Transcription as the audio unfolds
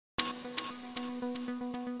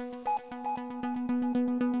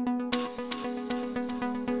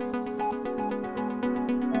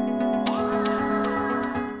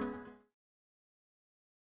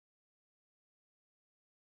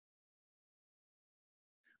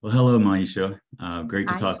Well, hello, Maisha. Great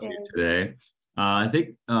to Hi, talk to you Shay. today. I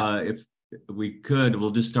think if we could, we'll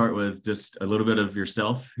just start with just a little bit of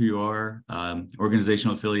yourself, who you are,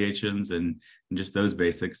 organizational affiliations, and just those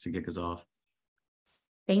basics to kick us off.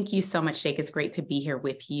 Thank you so much, Jake. It's great to be here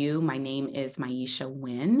with you. My name is Maisha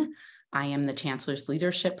Nguyen. I am the Chancellor's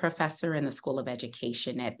Leadership Professor in the School of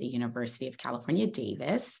Education at the University of California,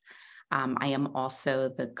 Davis. I am also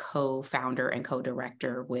the co-founder and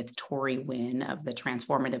co-director with Tori Nguyen of the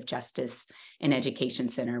Transformative Justice in Education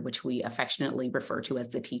Center, which we affectionately refer to as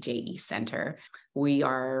the TJE Center. We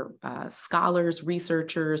are scholars,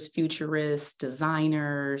 researchers, futurists,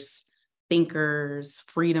 designers, thinkers,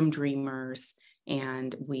 freedom dreamers,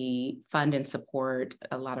 and we fund and support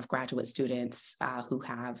a lot of graduate students who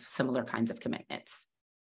have similar kinds of commitments.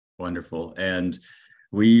 Wonderful. And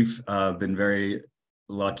we've been very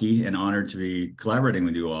lucky and honored to be collaborating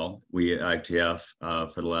with you all, we at IFTF,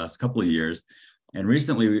 for the last couple of years. And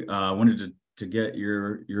recently, I wanted to get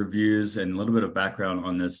your views and a little bit of background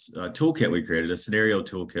on this toolkit we created, a scenario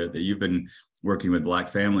toolkit that you've been working with Black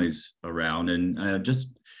families around. And just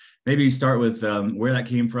maybe start with where that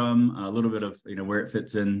came from, a little bit of where it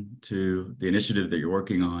fits into the initiative that you're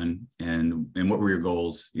working on, and what were your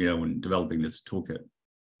goals, when developing this toolkit.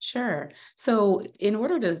 Sure. So in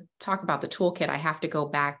order to talk about the toolkit, I have to go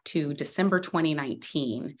back to December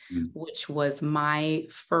 2019, which was my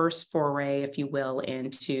first foray, if you will,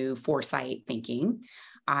 into foresight thinking.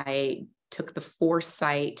 I took the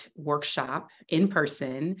foresight workshop in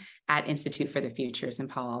person at Institute for the Futures in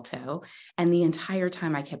Palo Alto. And the entire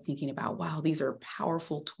time I kept thinking about, wow, these are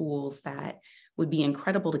powerful tools that would be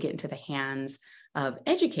incredible to get into the hands of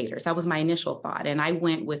educators. That was my initial thought. And I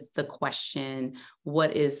went with the question,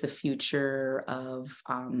 what is the future of,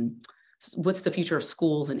 what's the future of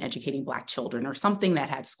schools and educating Black children, or something that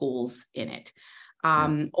had schools in it.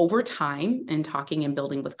 Over time, and talking and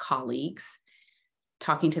building with colleagues,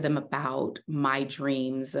 talking to them about my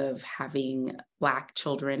dreams of having Black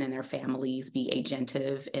children and their families be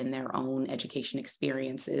agentive in their own education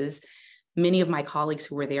experiences. Many of my colleagues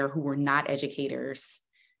who were there who were not educators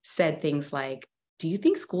said things like, do you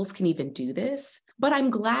think schools can even do this? But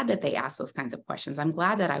I'm glad that they asked those kinds of questions. I'm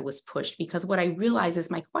glad that I was pushed, because what I realized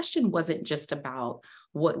is my question wasn't just about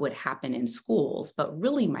what would happen in schools, but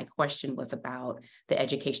really my question was about the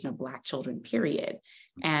education of Black children, period.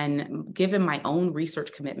 And given my own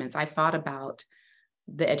research commitments, I thought about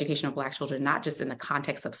the education of Black children, not just in the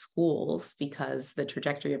context of schools, because the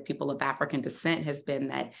trajectory of people of African descent has been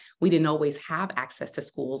that we didn't always have access to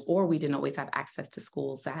schools, or we didn't always have access to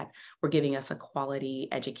schools that were giving us a quality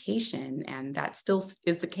education. And that still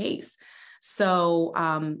is the case. So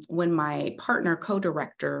when my partner,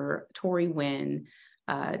 co-director, Tori Nguyen,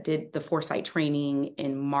 did the foresight training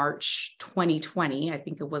in March 2020, I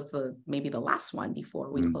think it was maybe the last one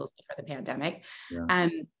before we closed for the pandemic. Yeah.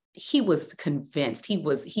 He was convinced,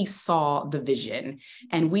 he saw the vision,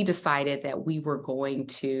 and we decided that we were going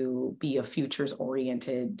to be a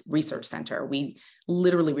futures-oriented research center. We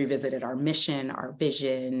literally revisited our mission, our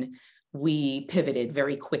vision. We pivoted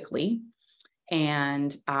very quickly.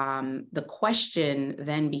 And the question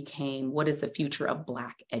then became, what is the future of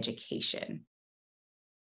Black education?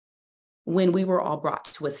 When we were all brought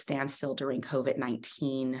to a standstill during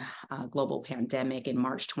COVID-19 global pandemic in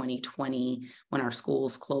March 2020, when our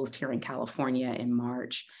schools closed here in California in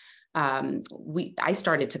March, I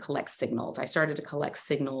started to collect signals. I started to collect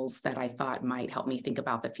signals that I thought might help me think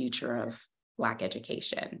about the future of Black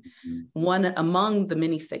education. One among the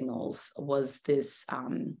many signals was this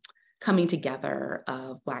coming together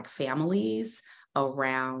of Black families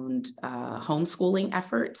around homeschooling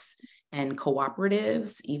efforts and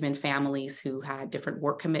cooperatives. Even families who had different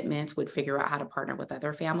work commitments would figure out how to partner with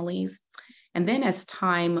other families. And then as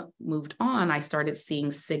time moved on, I started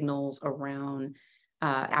seeing signals around,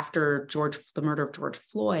 after the murder of George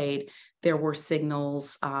Floyd, there were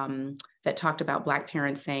signals that talked about Black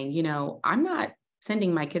parents saying, I'm not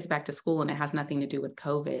sending my kids back to school, and it has nothing to do with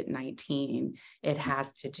COVID-19. It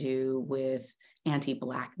has to do with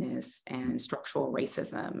anti-Blackness and structural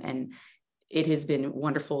racism. And it has been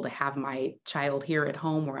wonderful to have my child here at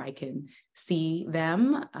home where I can see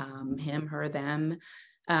them, him, her, them,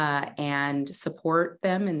 and support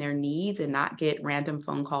them in their needs, and not get random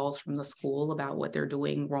phone calls from the school about what they're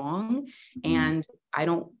doing wrong. And I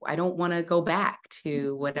don't want to go back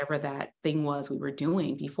to whatever that thing was we were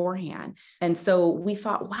doing beforehand. And so we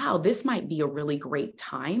thought, wow, this might be a really great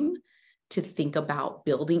time to think about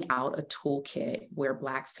building out a toolkit where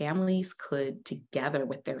Black families could, together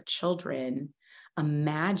with their children,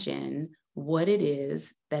 imagine what it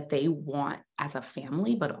is that they want as a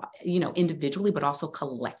family, but individually, but also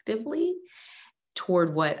collectively,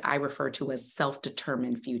 toward what I refer to as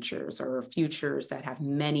self-determined futures, or futures that have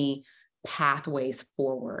many pathways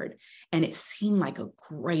forward. And it seemed like a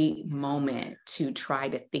great moment to try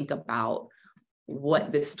to think about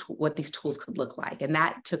what these tools could look like. And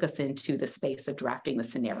that took us into the space of drafting the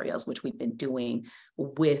scenarios, which we've been doing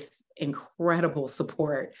with incredible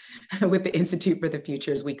support with the Institute for the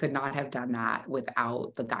Futures. We could not have done that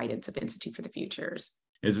without the guidance of Institute for the Futures.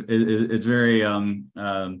 It's very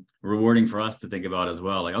rewarding for us to think about as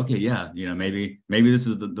well. Like, okay, yeah, maybe this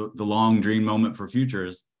is the long dream moment for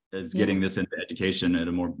Futures, is getting this into education at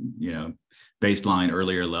a more baseline,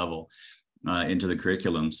 earlier level into the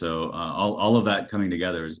curriculum. So all of that coming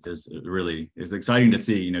together is really exciting to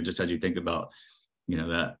see. Just as you think about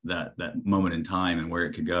that moment in time and where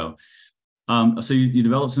it could go. So you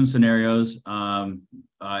developed some scenarios.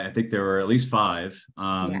 I think there were at least 5.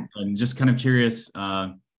 I'm just kind of curious,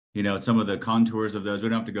 some of the contours of those. We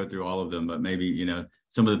don't have to go through all of them, but maybe,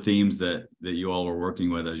 some of the themes that you all were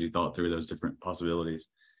working with as you thought through those different possibilities.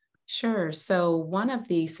 Sure. So one of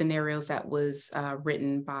the scenarios that was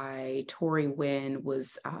written by Tori Wynn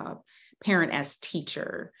was parent as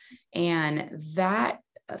teacher. And that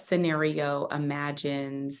scenario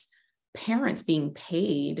imagines parents being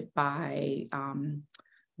paid by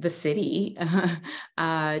the city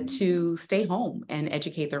to stay home and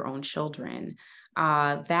educate their own children.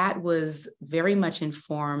 That was very much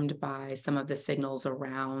informed by some of the signals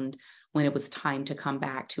around when it was time to come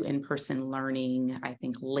back to in-person learning. I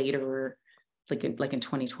think later, like in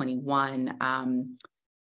 2021,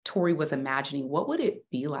 Tori was imagining, what would it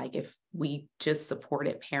be like if we just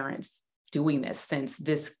supported parents doing this, since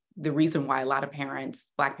the reason why a lot of parents,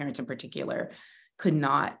 Black parents in particular, could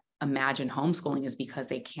not imagine homeschooling is because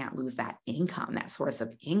they can't lose that income, that source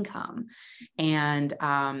of income. And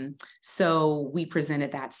so we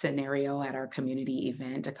presented that scenario at our community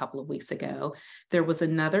event a couple of weeks ago. There was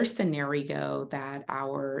another scenario that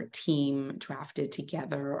our team drafted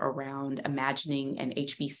together around imagining an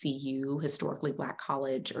HBCU, historically Black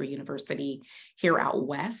college or university here out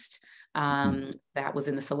west, that was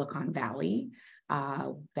in the Silicon Valley,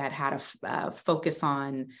 that had a focus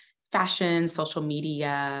on fashion, social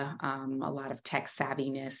media, a lot of tech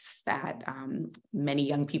savviness that many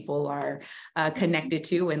young people are connected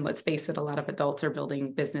to. And let's face it, a lot of adults are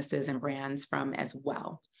building businesses and brands from as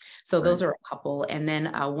well. So those are a couple. And then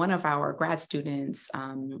one of our grad students,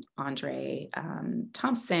 Andre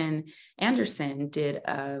Thompson Anderson,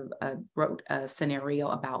 wrote a scenario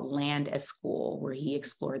about land as school, where he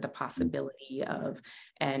explored the possibility of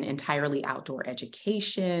an entirely outdoor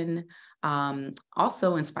education,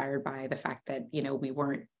 also inspired by the fact that, we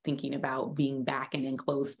weren't thinking about being back in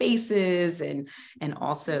enclosed spaces, and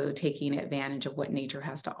also taking advantage of what nature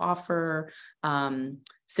has to offer,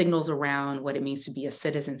 signals around what it means to be a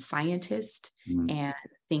citizen scientist, and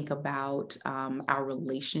think about our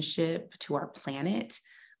relationship to our planet,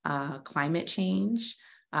 climate change.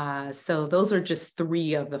 So those are just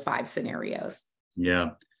 3 of the 5 scenarios.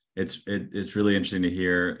 Yeah, it's really interesting to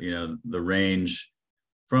hear, the range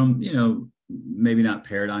from, maybe not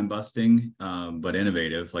paradigm busting, but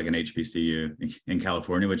innovative, like an HBCU in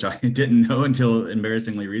California, which I didn't know until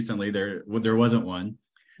embarrassingly recently. There wasn't one,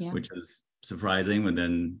 which is surprising, but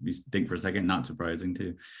then you think for a second, not surprising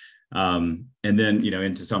too. And then,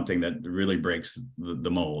 into something that really breaks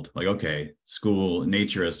the mold, like, okay, school,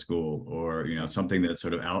 nature as school, or, something that's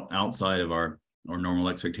sort of outside of our normal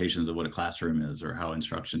expectations of what a classroom is or how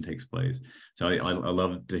instruction takes place. So I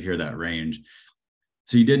love to hear that range.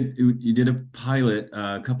 So you did a pilot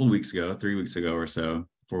a couple of weeks ago, 3 weeks ago or so,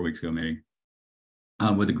 4 weeks ago maybe,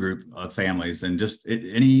 with a group of families, and just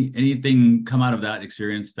anything come out of that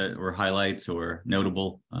experience that were highlights or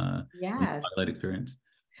notable pilot experience?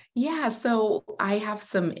 Yeah, so I have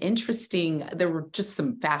there were just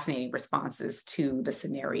some fascinating responses to the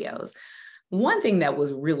scenarios. One thing that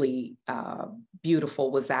was really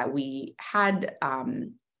beautiful was that we had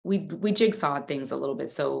we jigsawed things a little bit.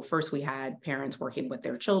 So first we had parents working with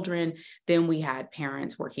their children, then we had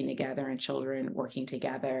parents working together and children working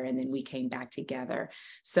together, and then we came back together.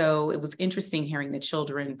 So it was interesting hearing the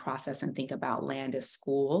children process and think about land as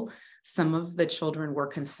school. Some of the children were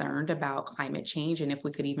concerned about climate change and if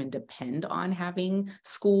we could even depend on having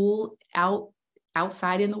school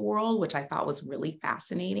outside in the world, which I thought was really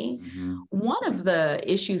fascinating. One of the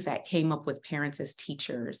issues that came up with parents as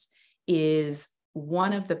teachers is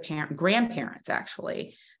one of the grandparents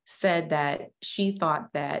actually said that she thought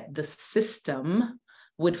that the system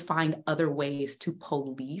would find other ways to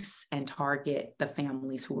police and target the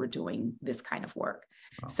families who were doing this kind of work.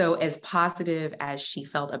 Wow. So as positive as she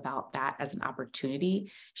felt about that as an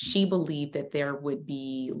opportunity, she believed that there would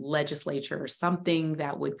be legislature or something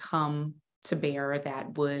that would come to bear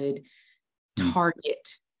that would target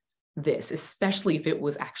this, especially if it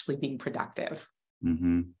was actually being productive.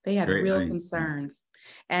 They had Great. real concerns.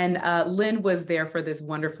 And Lynn was there for this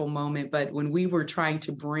wonderful moment. But when we were trying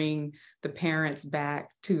to bring the parents back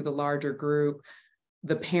to the larger group,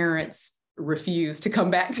 the parents refused to come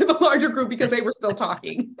back to the larger group because they were still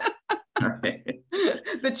talking.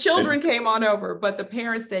 The children came on over, but the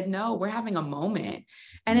parents said, no, we're having a moment.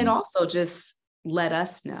 And it also just let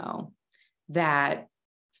us know that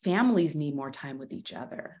families need more time with each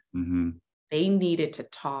other. They needed to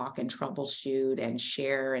talk and troubleshoot and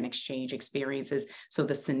share and exchange experiences. So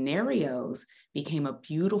the scenarios became a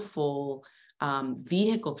beautiful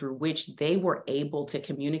vehicle through which they were able to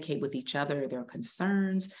communicate with each other their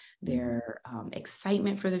concerns, their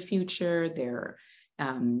excitement for the future, their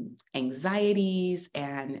anxieties,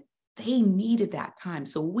 and they needed that time.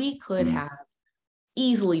 So we could have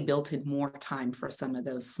easily built in more time for some of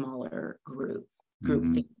those smaller group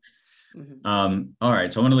things. All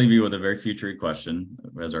right, so I want to leave you with a very future question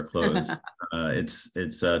as our close. It's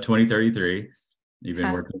 2033. You've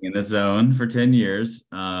been working in this zone for 10 years.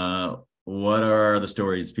 What are the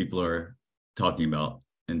stories people are talking about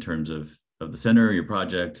in terms of the center, your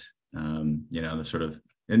project, the sort of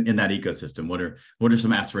in that ecosystem? What are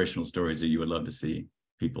some aspirational stories that you would love to see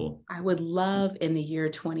people? I would love in the year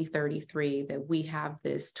 2033 that we have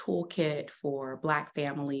this toolkit for Black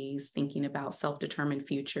families thinking about self-determined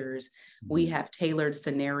futures. We have tailored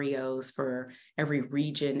scenarios for every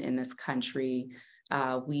region in this country.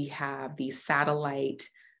 We have these satellite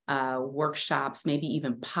workshops, maybe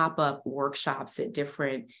even pop-up workshops at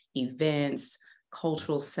different events,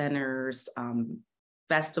 cultural centers,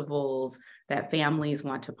 festivals that families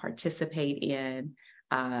want to participate in.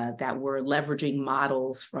 That we're leveraging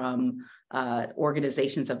models from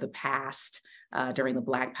organizations of the past during the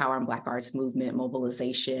Black Power and Black Arts Movement,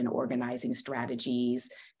 mobilization, organizing strategies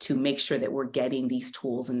to make sure that we're getting these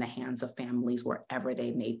tools in the hands of families wherever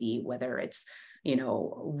they may be, whether it's,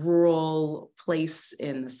 rural place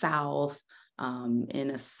in the South,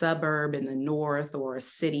 in a suburb in the North, or a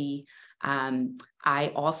city.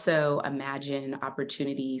 I also imagine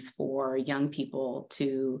opportunities for young people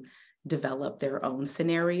to develop their own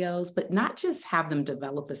scenarios, but not just have them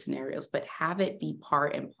develop the scenarios, but have it be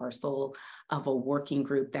part and parcel of a working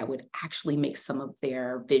group that would actually make some of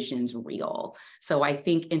their visions real. So I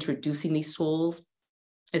think introducing these tools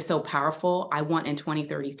is so powerful. I want in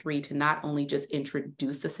 2033 to not only just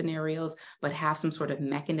introduce the scenarios, but have some sort of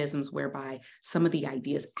mechanisms whereby some of the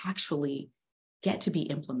ideas actually get to be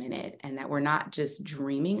implemented, and that we're not just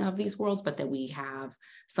dreaming of these worlds, but that we have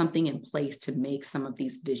something in place to make some of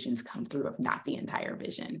these visions come through, if not the entire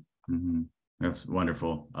vision. That's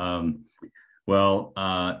wonderful.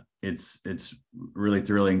 It's really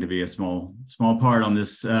thrilling to be a small part on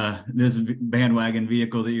this this bandwagon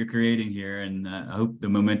vehicle that you're creating here, and I hope the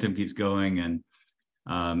momentum keeps going, and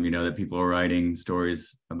that people are writing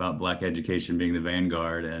stories about Black education being the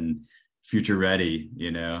vanguard and future ready,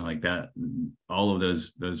 like that. All of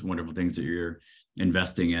those wonderful things that you're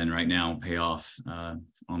investing in right now pay off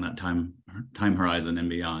on that time horizon and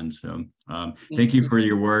beyond. So thank you for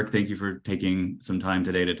your work. Thank you for taking some time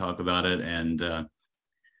today to talk about it, and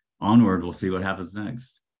onward, we'll see what happens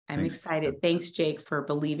next. I'm excited. Thanks, Jake, for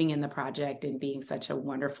believing in the project and being such a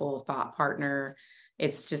wonderful thought partner.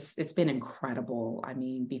 It's been incredible. I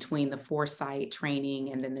mean, between the foresight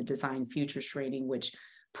training and then the design futures training, which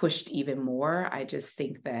pushed even more, I just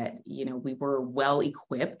think that, we were well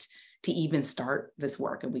equipped to even start this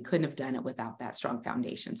work, and we couldn't have done it without that strong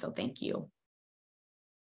foundation. So thank you.